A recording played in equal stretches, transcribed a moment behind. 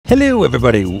Hello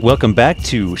everybody, welcome back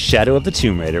to Shadow of the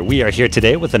Tomb Raider. We are here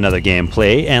today with another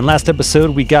gameplay, and last episode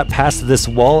we got past this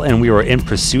wall and we were in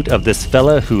pursuit of this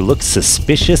fella who looked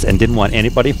suspicious and didn't want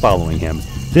anybody following him.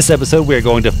 This episode we are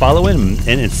going to follow him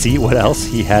and see what else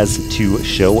he has to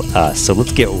show us. So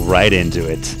let's get right into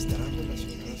it.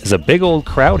 There's a big old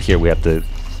crowd here we have to...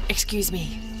 Excuse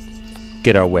me.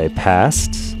 ...get our way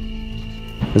past.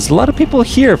 There's a lot of people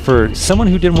here for someone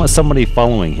who didn't want somebody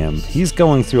following him. He's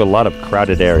going through a lot of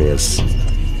crowded areas.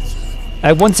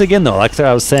 Once again though, like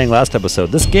I was saying last episode,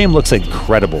 this game looks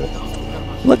incredible.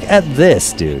 Look at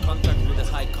this, dude.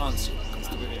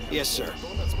 Yes, sir.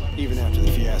 Even after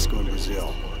the fiasco in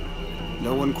Brazil.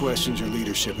 No one questions your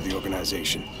leadership of the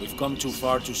organization. We've come too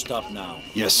far to stop now.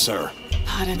 Yes, sir.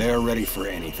 Pardon. They're ready for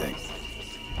anything.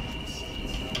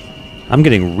 I'm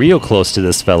getting real close to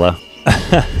this fella.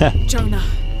 Jonah,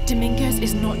 Dominguez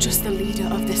is not just the leader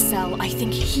of this cell. I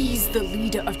think he's the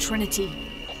leader of Trinity.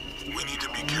 We need to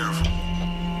be careful.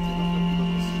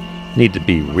 Need to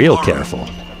be real careful.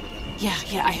 Yeah,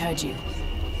 I heard you.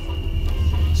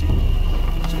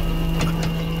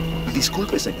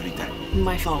 Disculpe, señorita.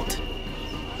 My fault.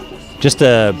 Just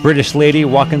a British lady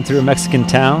walking through a Mexican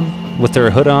town with her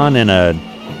hood on and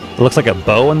it looks like a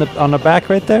bow on the back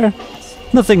right there.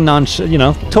 Nothing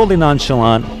totally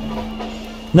nonchalant.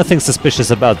 Nothing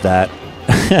suspicious about that.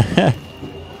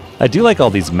 I do like all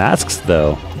these masks,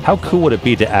 though. How cool would it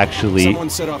be to actually... Someone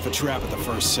set off a trap at the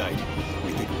first sight.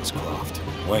 We think it was Croft.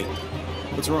 Wait,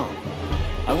 What's wrong?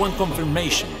 I want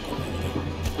confirmation, Commander.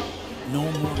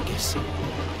 No more guessing.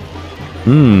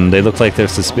 They look like they're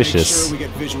Make suspicious. sure we get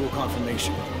visual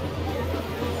confirmation.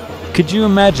 Could you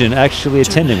imagine actually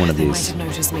attending one of They might these? have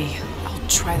noticed me. I'll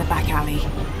try the back alley.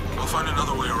 We'll find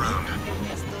another way around.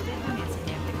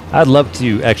 I'd love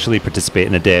to actually participate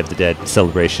in a Day of the Dead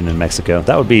celebration in Mexico.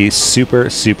 That would be super,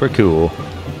 super cool.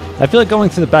 I feel like going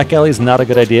through the back alley is not a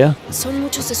good idea. Son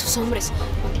muchos esos hombres.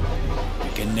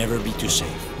 You can never be too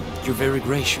safe. You're very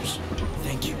gracious.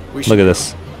 Thank you. Look at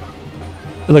this.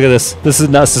 Look at this. This is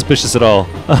not suspicious at all.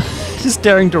 Just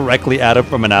staring directly at him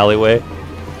from an alleyway.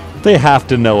 They have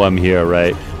to know I'm here,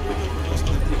 right?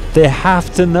 They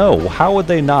have to know. How would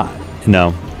they not?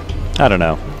 No. I don't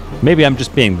know. Maybe I'm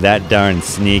just being that darn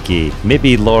sneaky.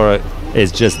 Maybe Laura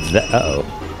is just that.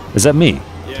 Uh-oh. Is that me?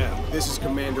 Yeah, this is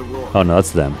Commander Rourke. Oh, no,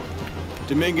 that's them.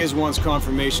 Dominguez wants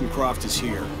confirmation Croft is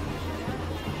here.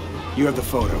 You have the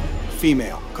photo.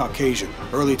 Female, Caucasian,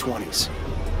 early 20s.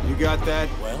 You got that?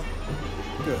 Well,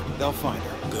 Good. They'll find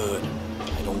her. good.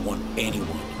 I don't want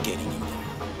anyone getting in there.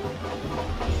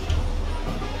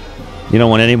 You don't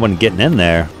want anyone getting in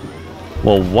there.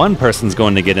 Well, one person's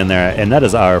going to get in there, and that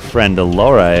is our friend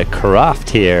Laura Croft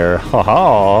here. Ha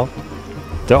ha.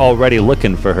 They're already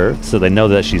looking for her, so they know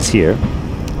that she's here.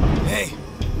 Hey,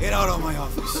 get out of my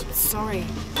office. Sorry.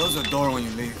 Close the door when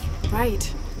you leave.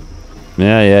 Right.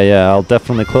 Yeah. I'll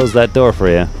definitely close that door for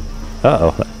you.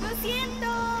 Uh-oh.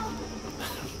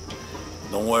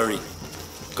 Don't worry.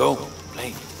 Go.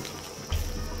 Play.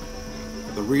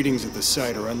 The readings at the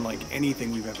site are unlike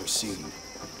anything we've ever seen.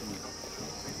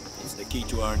 It's the key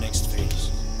to our next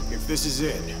phase. If this is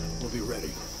it, we'll be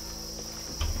ready.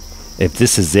 If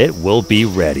this is it, we'll be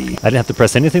ready. I didn't have to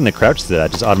press anything to crouch to that. I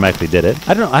just automatically did it.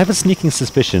 I don't know. I have a sneaking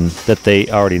suspicion that they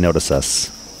already notice us.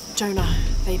 Jonah,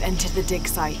 they've entered the dig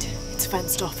site. It's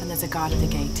fenced off and there's a guard at the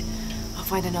gate. I'll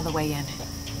find another way in.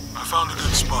 I found a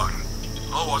good spot.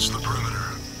 I'll watch the perimeter.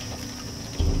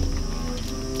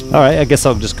 Alright, I guess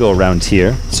I'll just go around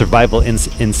here. Survival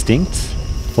instinct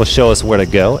will show us where to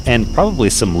go, and probably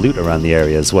some loot around the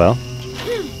area as well.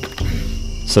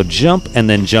 So jump and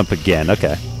then jump again.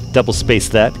 Okay. Double space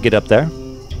that to get up there.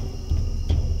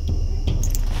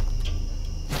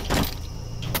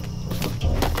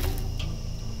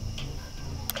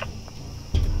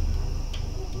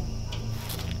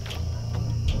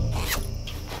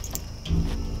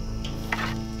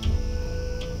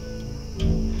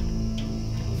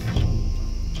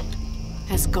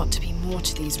 There's got to be more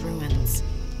to these ruins.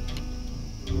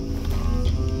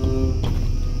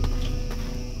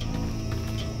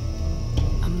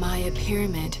 A Maya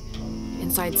pyramid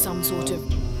inside some sort of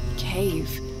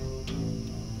cave.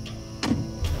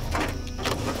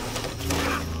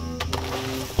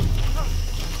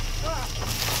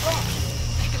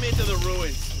 Take him into the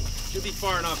ruins. Should be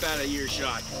far enough out of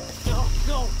earshot.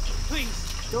 No,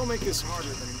 please. Don't make this harder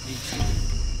than it needs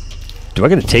to. Do I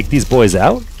gotta take these boys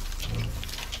out?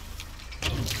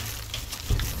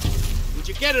 Would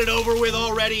you get it over with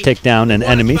already? Take down an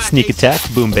enemy, sneak attack,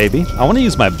 boom baby. I want to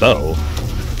use my bow.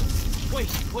 Wait.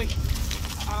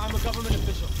 I'm a government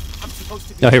official. I'm supposed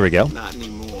to be... Oh, here we go. Not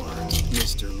anymore,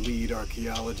 Mr. Lead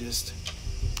Archaeologist.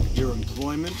 Your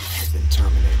employment has been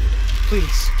terminated.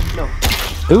 Please, no.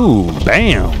 Ooh,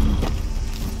 bam.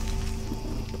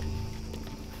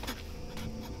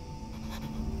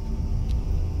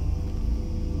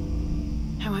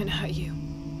 I won't hurt you.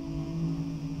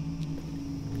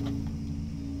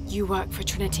 You work for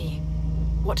Trinity.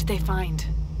 What did they find?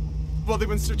 Well, they've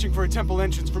been searching for a temple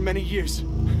entrance for many years.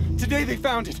 Today they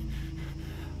found it.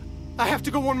 I have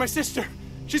to go warn my sister.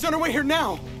 She's on her way here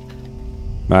now.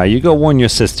 Alright, you go warn your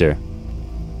sister.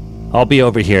 I'll be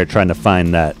over here trying to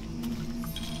find that.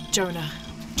 Jonah,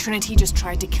 Trinity just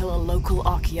tried to kill a local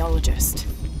archaeologist.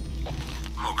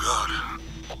 Oh God.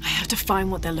 I have to find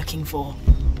what they're looking for.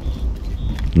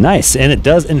 Nice, and it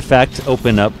does in fact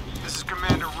open up This is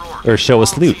Commander Rourke. or show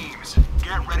us All loot. teams,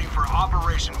 get ready for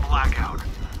Operation Blackout.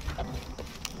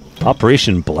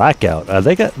 Operation Blackout.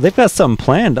 They've got something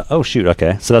planned. Oh shoot,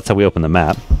 okay. So that's how we open the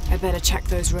map. I better check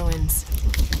those ruins.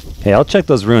 Hey, I'll check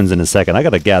those ruins in a second. I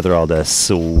gotta gather all the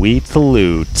sweet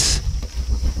loot.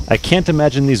 I can't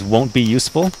imagine these won't be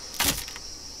useful.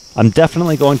 I'm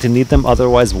definitely going to need them,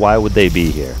 otherwise why would they be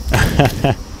here?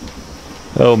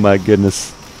 Oh my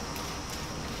goodness.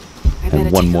 I better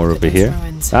And one take a more look at over those here.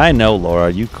 ruins. I know,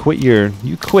 Laura. You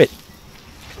quit.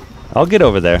 I'll get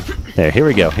over there. There, here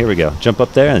we go. Here we go. Jump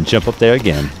up there and jump up there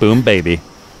again. Boom, baby.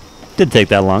 Didn't take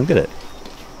that long, did it?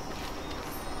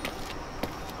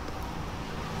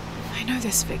 I know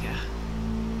this figure.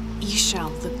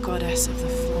 Ishal, the goddess of the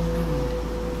full moon.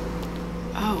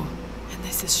 Oh, and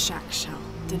this is Shakshal,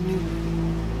 the new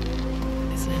moon.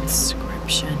 There's an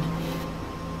inscription.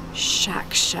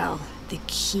 Shakshal, the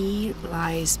key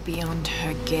lies beyond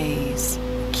her gaze.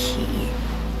 Key.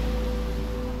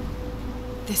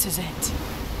 This is it.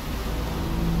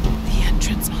 The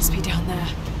entrance must be down there.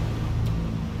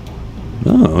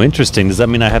 Oh, interesting. Does that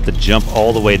mean I have to jump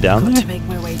all the way down Got there? to make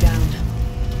my way down.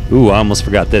 Ooh, I almost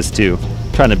forgot this too.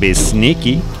 Trying to be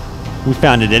sneaky. We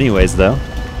found it anyways, though.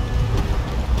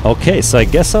 Okay, so I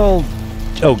guess I'll...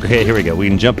 Okay, here we go. We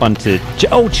can jump onto...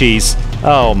 Oh, jeez.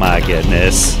 Oh, my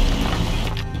goodness.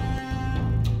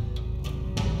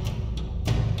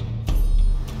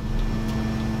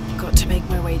 Got to make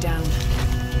my way down.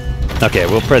 Okay,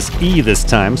 we'll press E this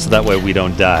time, so that way we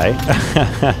don't die.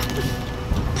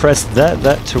 Press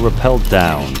that to rappel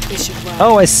down. This should work.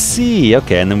 Oh, I see.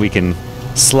 Okay, and then we can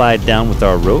slide down with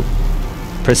our rope.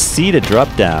 Press C to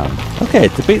drop down. Okay,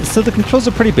 so the controls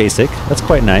are pretty basic. That's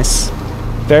quite nice.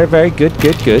 Very, very good,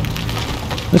 good, good.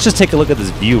 Let's just take a look at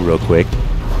this view real quick.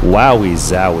 Wowie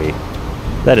zowie.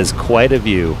 That is quite a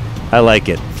view. I like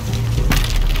it.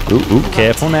 Ooh,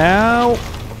 careful now.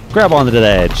 Grab onto the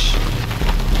edge.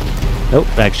 Nope,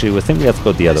 actually, I think we have to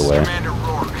go the other This is way. Commander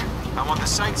Rourke. I want the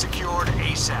site secured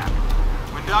ASAP.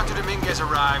 When Dr. Dominguez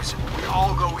arrives, we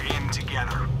all go in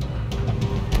together.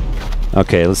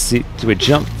 Okay, let's see. Do we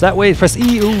jump that way? Press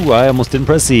E. Ooh, I almost didn't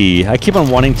press E. I keep on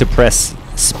wanting to press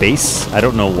space. I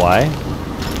don't know why.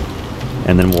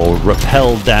 And then we'll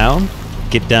rappel down,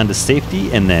 get down to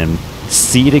safety, and then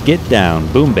C to get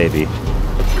down. Boom, baby.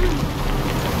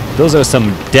 Those are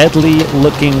some deadly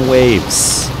looking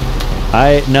waves.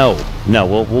 No,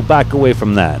 we'll back away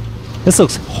from that. This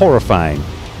looks horrifying.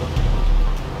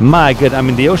 My good, I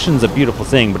mean, the ocean's a beautiful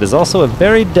thing, but it's also a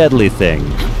very deadly thing.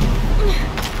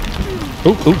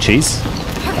 Ooh, jeez.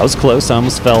 That was close. I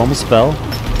almost fell.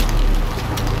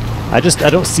 I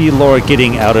don't see Laura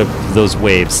getting out of those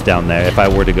waves down there if I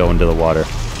were to go into the water.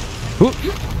 Ooh.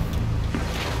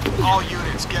 All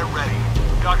units, get ready.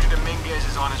 Dr. Dominguez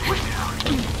is on his way down.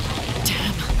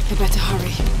 Damn, I better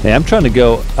hurry. Hey, I'm trying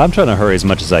to hurry as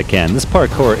much as I can. This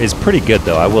parkour is pretty good,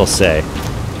 though, I will say.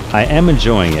 I am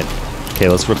enjoying it. Okay,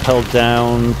 let's rappel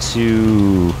down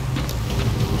to...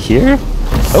 here?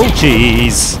 Oh,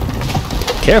 jeez!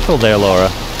 Careful there, Laura.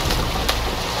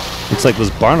 Looks like those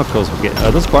barnacles will get...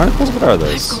 Are those barnacles? What are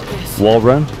those? I've got this. Wall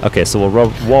run? Okay, so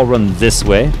we'll wall run this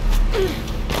way.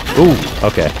 Ooh,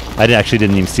 okay. I actually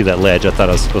didn't even see that ledge. I thought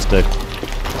I was supposed to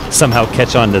somehow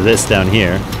catch on to this down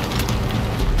here.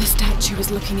 The statue was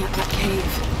looking at that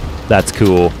cave. That's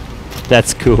cool.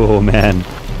 That's cool, man.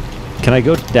 Can I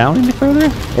go down any further?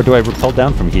 Or do I rappel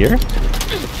down from here?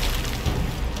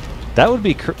 That would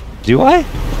be... Do I?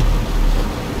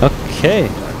 Okay.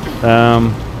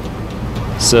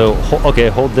 So, okay,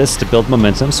 hold this to build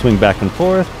momentum. Swing back and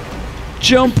forth.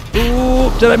 Jump! Ooh,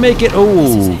 did I make it?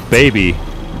 Oh, baby.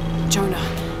 Jonah,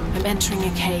 I'm entering a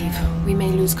cave. We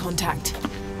may lose contact.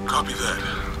 Copy that.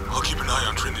 I'll keep an eye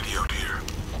on Trinity out here.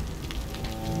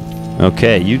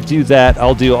 Okay, you do that.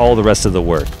 I'll do all the rest of the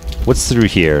work. What's through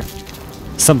here?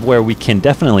 Somewhere we can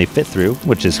definitely fit through,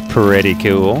 which is pretty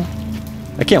cool.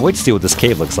 I can't wait to see what this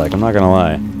cave looks like, I'm not gonna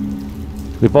lie.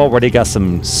 We've already got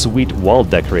some sweet wall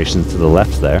decorations to the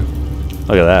left there.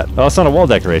 Look at that. Oh, it's not a wall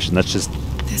decoration. That's just...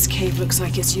 This cave looks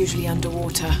like it's usually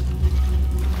underwater.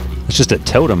 It's just a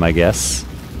totem, I guess.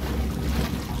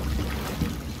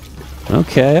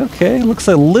 Okay, okay. Looks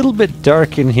a little bit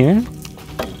dark in here.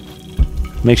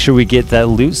 Make sure we get that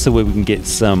loot so we can get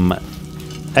some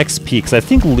XP, because I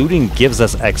think looting gives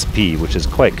us XP, which is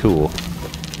quite cool.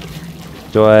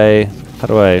 How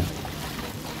do I...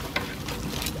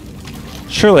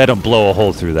 Surely I don't blow a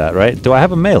hole through that, right? Do I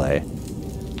have a melee?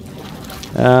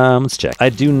 Let's check. I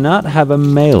do not have a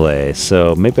melee,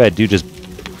 so maybe I do just...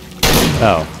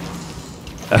 Oh.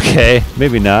 Okay,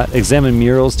 maybe not. Examine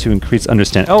murals to increase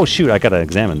understanding. Oh, shoot, I gotta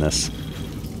examine this.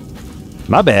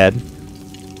 My bad.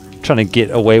 Trying to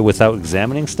get away without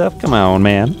examining stuff? Come on,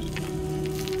 man.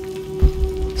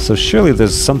 So surely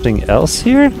there's something else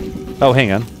here? Oh,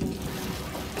 hang on.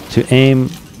 To aim...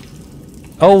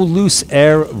 Oh, loose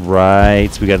arrow. Right,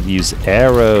 we gotta use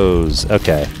arrows.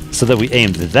 Okay, so that we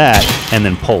aimed that and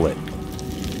then pull it.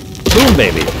 Boom,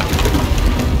 baby.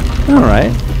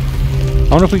 Alright. I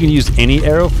wonder if we can use any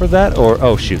arrow for that, or...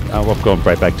 Oh, shoot. I'm going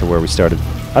right back to where we started.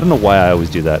 I don't know why I always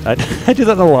do that. I do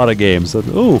that in a lot of games.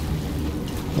 Oh,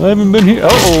 I haven't been here.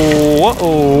 Uh-oh,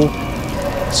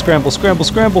 uh-oh. Scramble, scramble,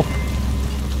 scramble.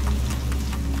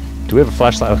 Do we have a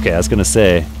flashlight? Okay, I was going to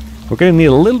say, we're going to need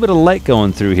a little bit of light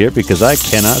going through here because I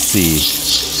cannot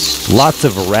see. Lots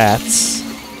of rats.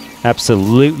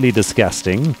 Absolutely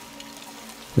disgusting.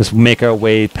 Just make our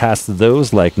way past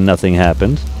those like nothing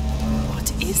happened.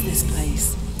 What is this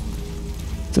place?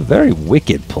 It's a very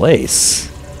wicked place.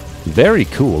 Very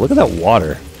cool. Look at that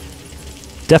water.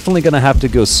 Definitely going to have to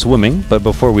go swimming, but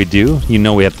before we do, you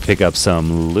know we have to pick up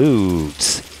some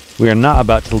loot. We are not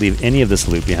about to leave any of this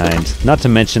loot behind. Not to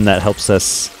mention that helps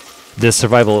us, this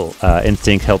survival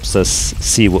instinct helps us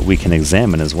see what we can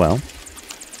examine as well.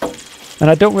 And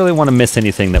I don't really want to miss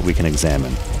anything that we can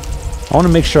examine. I want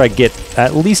to make sure I get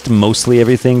at least mostly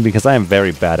everything because I am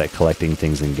very bad at collecting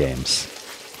things in games.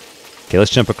 Okay,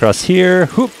 let's jump across here.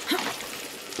 Whoop!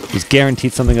 There's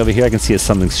guaranteed something over here. I can see it's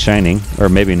something's shining. Or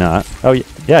maybe not. Oh,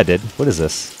 yeah, I did. What is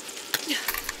this?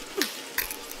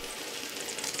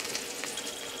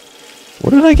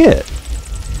 What did I get?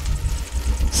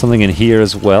 Something in here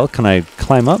as well. Can I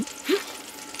climb up?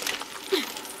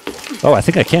 Oh, I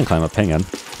think I can climb up. Hang on.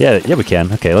 Yeah, we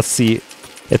can. Okay, let's see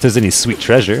if there's any sweet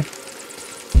treasure.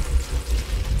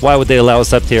 Why would they allow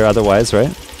us up here otherwise,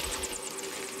 right?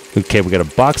 Okay, we got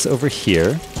a box over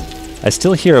here. I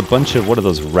still hear a bunch of, what are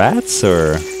those, rats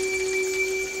or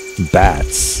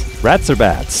bats? Rats or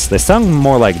bats? They sound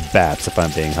more like bats if I'm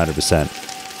being 100%.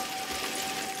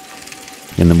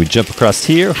 And then we jump across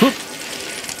here. Whoop.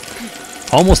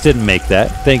 Almost didn't make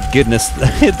that. Thank goodness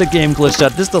the game glitched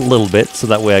out just a little bit so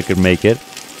that way I could make it.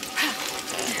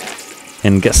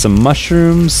 And get some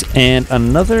mushrooms and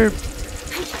another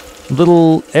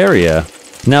little area.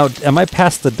 Now, am I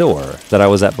past the door that I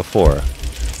was at before?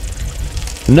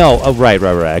 No, oh, right.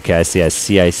 Okay, I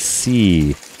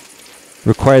see.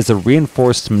 Requires a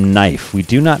reinforced knife. We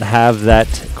do not have that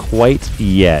quite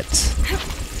yet.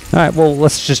 Alright, well,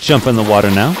 let's just jump in the water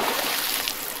now.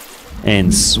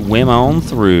 And swim on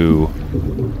through.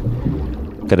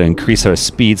 Gotta increase our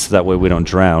speed so that way we don't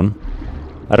drown.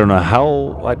 I don't know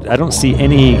how... I don't see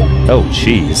any... Oh,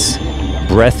 jeez.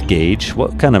 Breath gauge.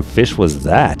 What kind of fish was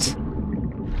that?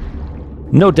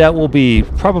 No doubt we'll be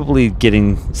probably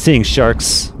seeing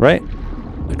sharks, right?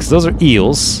 Because those are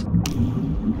eels.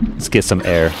 Let's get some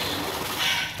air.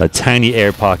 A tiny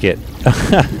air pocket.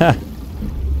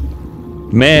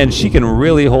 Man, she can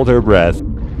really hold her breath.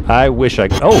 I wish I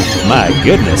could. Oh, my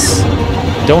goodness.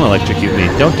 Don't electrocute me.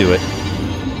 Don't do it.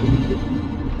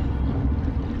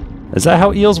 Is that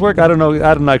how eels work? I don't know.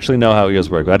 I don't actually know how eels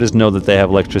work. I just know that they have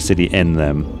electricity in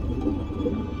them.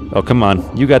 Oh, come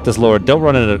on. You got this, Lord. Don't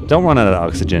run out of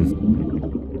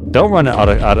oxygen. Don't run out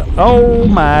of... Oh,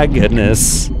 my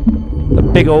goodness. A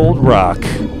big old rock.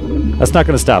 That's not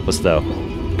going to stop us, though.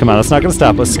 Come on, that's not going to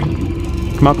stop us.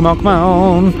 Come on, come on, come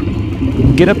on.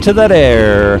 Get up to that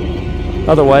air.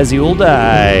 Otherwise, you'll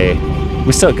die.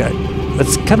 We still got...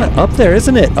 It's kind of up there,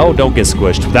 isn't it? Oh, don't get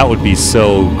squished. That would be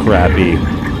so crappy.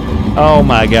 Oh,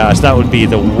 my gosh. That would be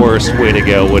the worst way to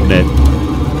go, wouldn't it?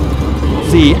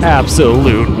 The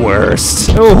absolute worst.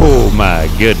 Oh my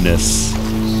goodness.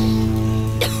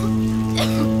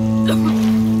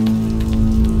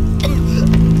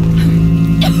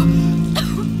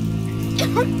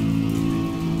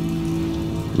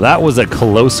 That was a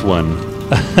close one.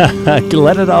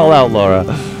 Let it all out, Laura.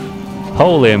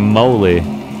 Holy moly.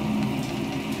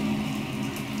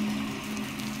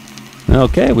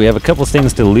 Okay, we have a couple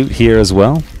things to loot here as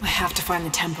well. I have to find the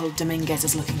temple Dominguez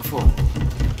is looking for.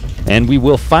 And we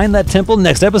will find that temple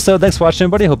next episode. Thanks for watching,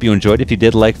 everybody. Hope you enjoyed. If you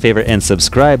did, like, favorite, and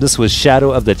subscribe. This was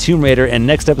Shadow of the Tomb Raider, and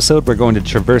next episode we're going to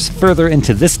traverse further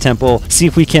into this temple, see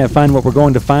if we can't find what we're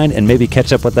going to find, and maybe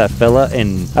catch up with that fella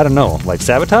and, I don't know, like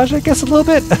sabotage, I guess, a little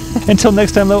bit. Until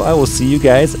next time, though, I will see you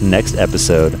guys next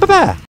episode. Bye-bye!